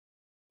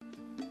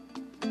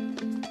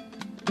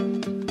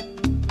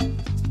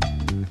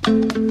Hi,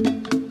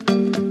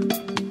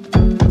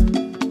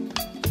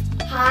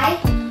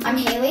 I'm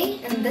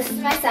Hayley, and this is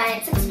my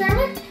science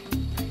experiment.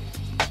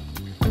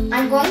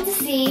 I'm going to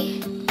see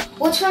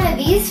which one of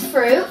these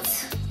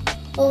fruits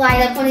will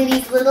light up one of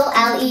these little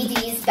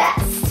LEDs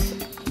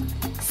best.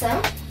 So,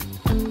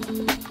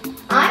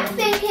 I'm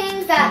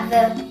thinking that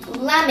the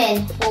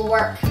lemon will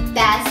work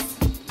best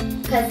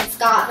because it's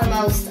got the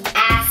most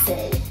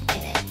acid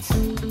in it.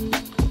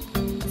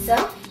 So,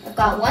 I've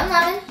got one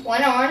lemon,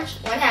 one orange,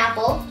 one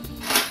apple,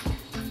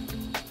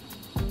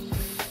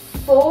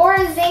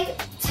 4 zinc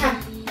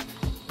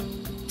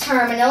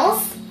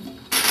terminals,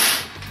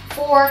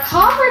 4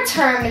 copper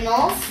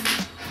terminals,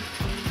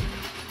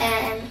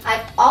 and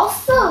I've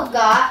also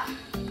got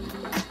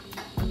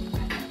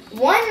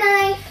 1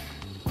 knife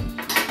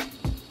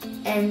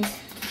and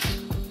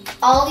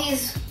all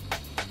these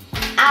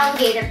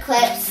alligator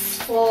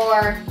clips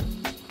for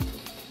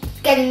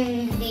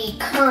getting the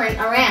current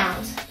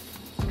around.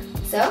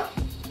 So,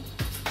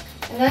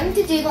 I'm going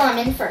to do the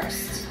lemon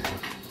first.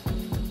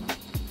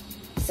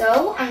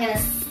 So, I'm going to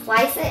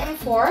slice it in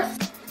 4s.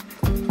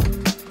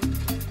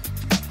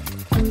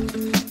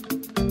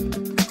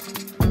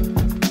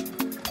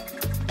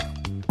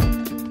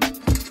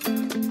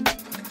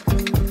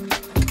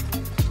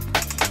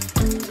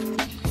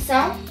 So,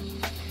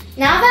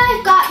 now that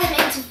I've got them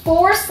into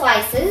 4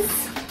 slices,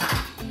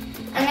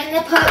 I'm going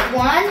to put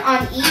one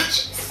on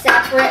each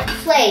separate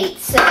plate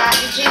so that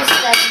the juice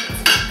doesn't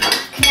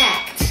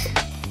connect.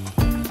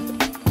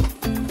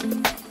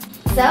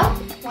 So,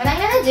 what I'm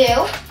going to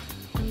do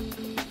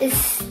is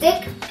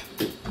stick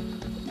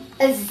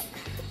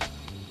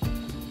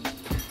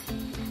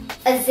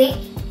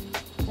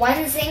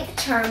one zinc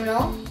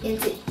terminal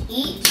into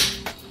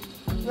each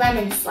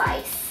lemon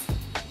slice.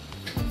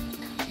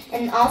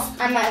 And also,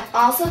 I'm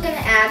also going to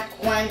add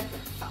one,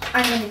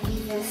 I'm going to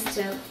use this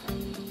too.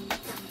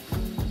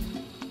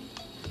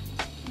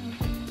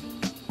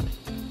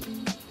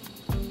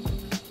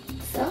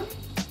 So,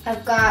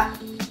 I've got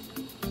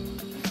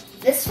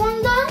this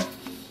one done.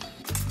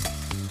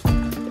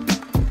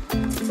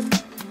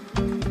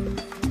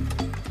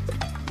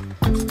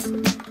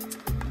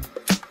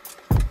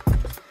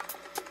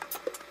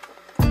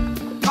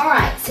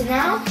 Alright, so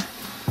now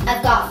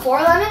I've got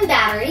 4 lemon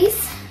batteries.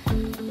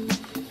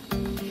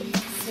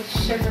 So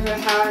show you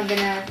how I'm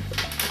gonna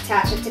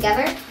attach it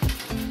together.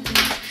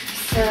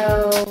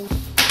 So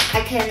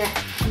I can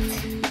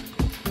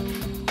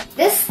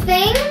this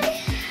thing,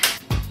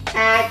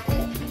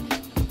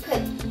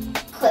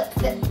 clip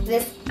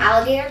this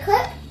alligator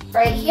clip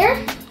right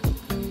here.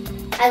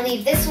 I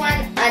leave this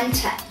one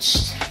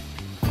untouched.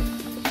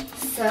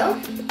 So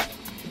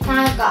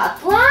now I've got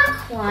a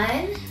black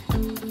one.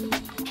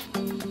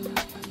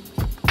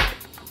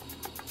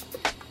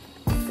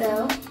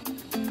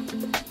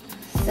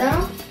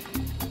 So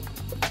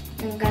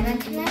I'm gonna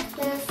connect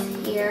this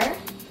here.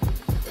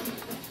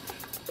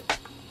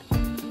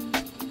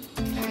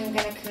 I'm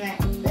gonna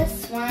connect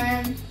this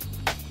one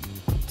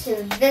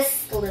to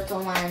this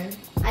little one.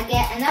 I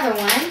get another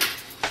one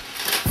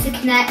to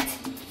connect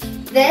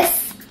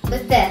this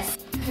with this.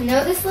 I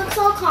know this looks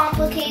all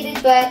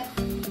complicated, but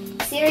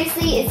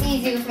seriously, it's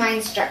easy with my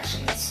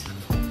instructions.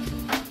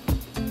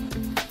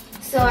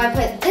 So I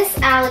put this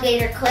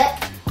alligator clip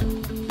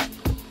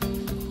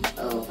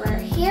over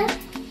here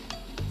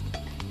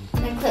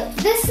and clip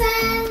this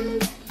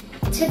end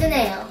to the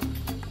nail.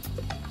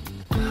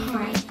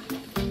 Alright,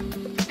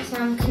 so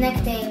I'm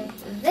connecting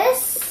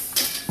this.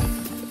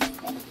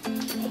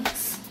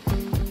 Thanks.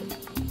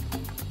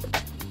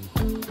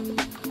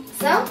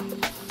 So,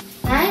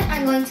 now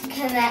I'm going to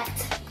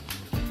connect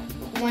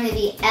one of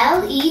the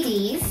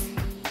LEDs.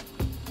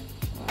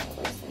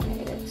 Where's the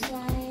negative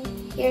side?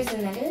 Here's the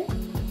negative.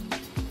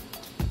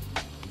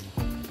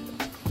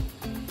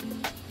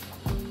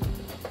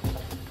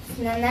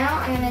 Now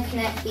I'm going to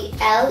connect the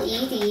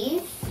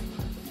LEDs.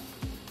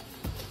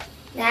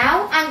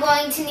 Now I'm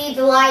going to need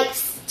the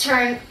lights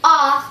turned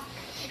off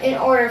in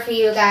order for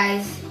you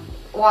guys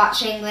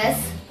watching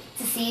this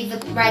to see the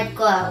red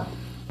glow.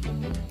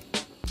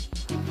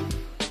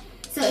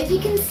 So if you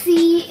can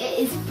see, it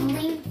is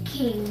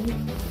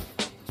blinking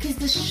because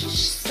the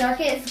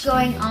circuit is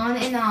going on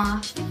and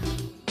off.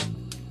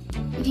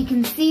 If you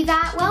can see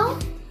that well,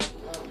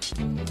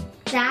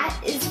 that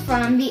is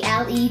from the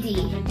LED.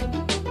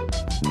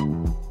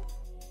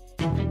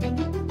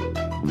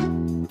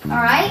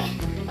 Alright,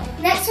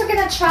 next we're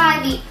going to try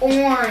the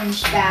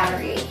orange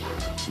battery.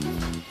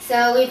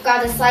 So we've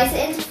got to slice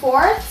it into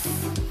 4s.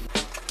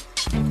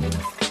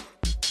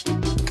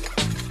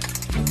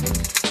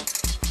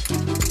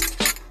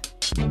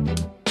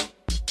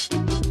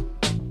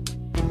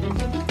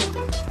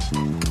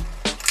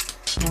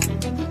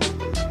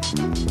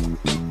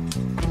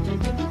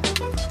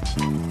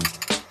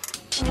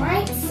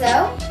 Alright,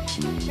 so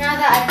now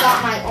that I've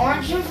got my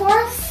orange in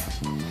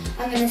 4s,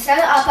 I'm going to set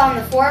it up on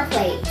the 4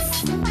 plates.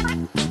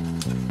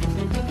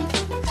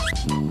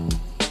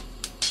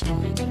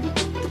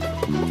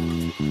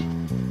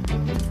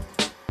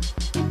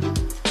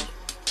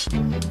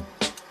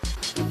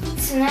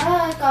 So now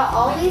that I've got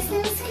all these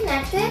things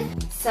connected.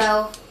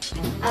 So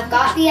I've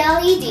got the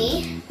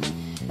LED.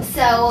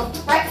 So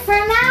right for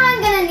now,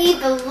 I'm gonna need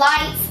the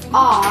lights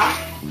off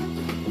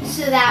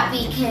so that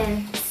we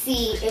can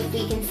see if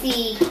we can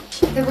see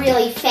the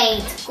really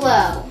faint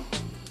glow.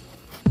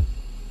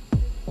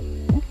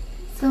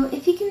 So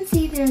if you can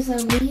see, there's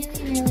a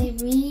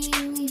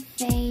really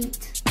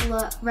faint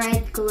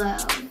red glow.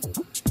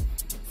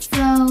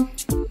 So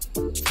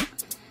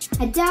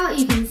I doubt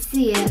you can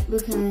see it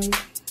because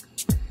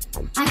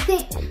I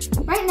think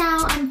right now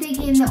I'm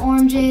thinking the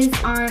oranges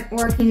aren't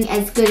working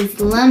as good as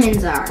the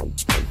lemons are.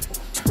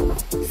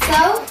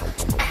 So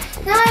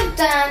now I've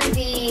done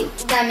the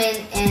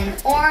lemon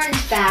and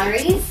orange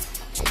batteries.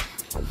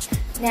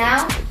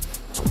 Now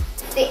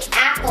the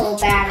apple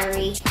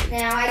battery.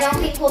 Now I don't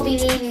think we'll be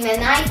needing the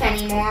knife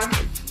anymore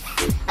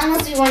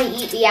unless we want to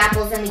eat the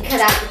apples and we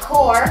cut out the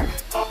core.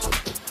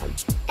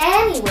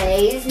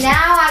 Anyways,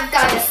 now I've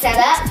got to set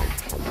up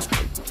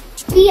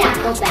the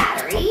apple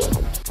battery.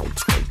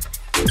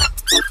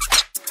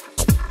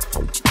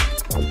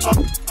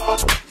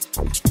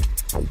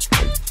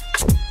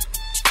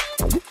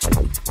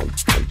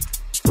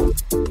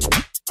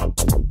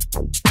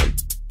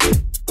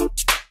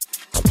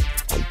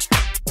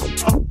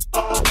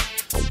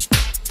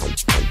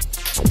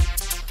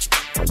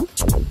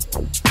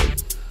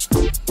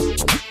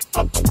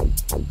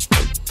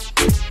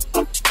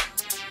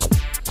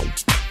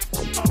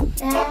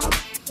 Now,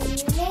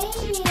 you may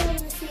be able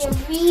to see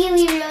a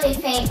really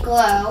faint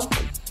glow.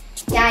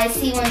 Yeah, I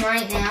see one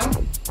right now.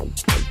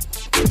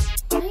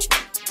 Right?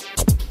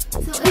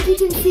 So if you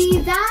can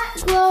see,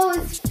 that glow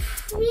is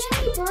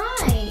really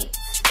bright.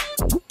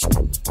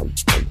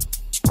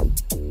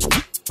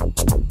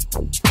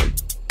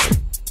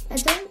 I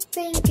don't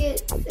think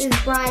it's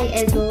as bright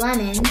as the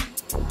lemon.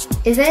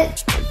 Is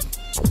it?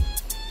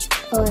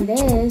 Oh, it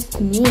is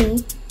to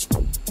me.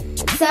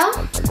 So,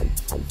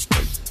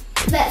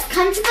 let's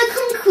come to the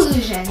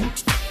conclusion.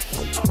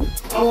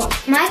 Well,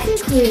 my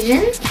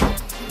conclusion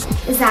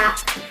is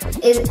that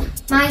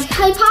my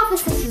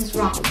hypothesis is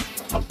wrong.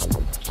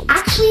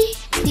 Actually,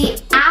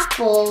 the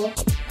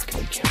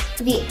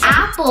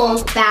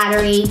apple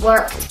battery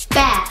worked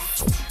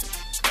best,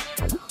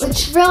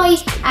 which really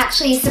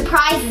actually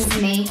surprises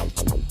me.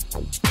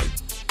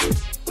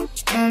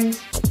 And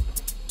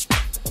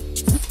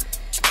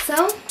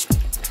so,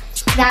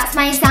 that's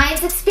my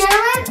science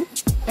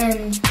experiment,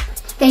 and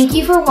thank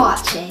you for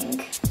watching.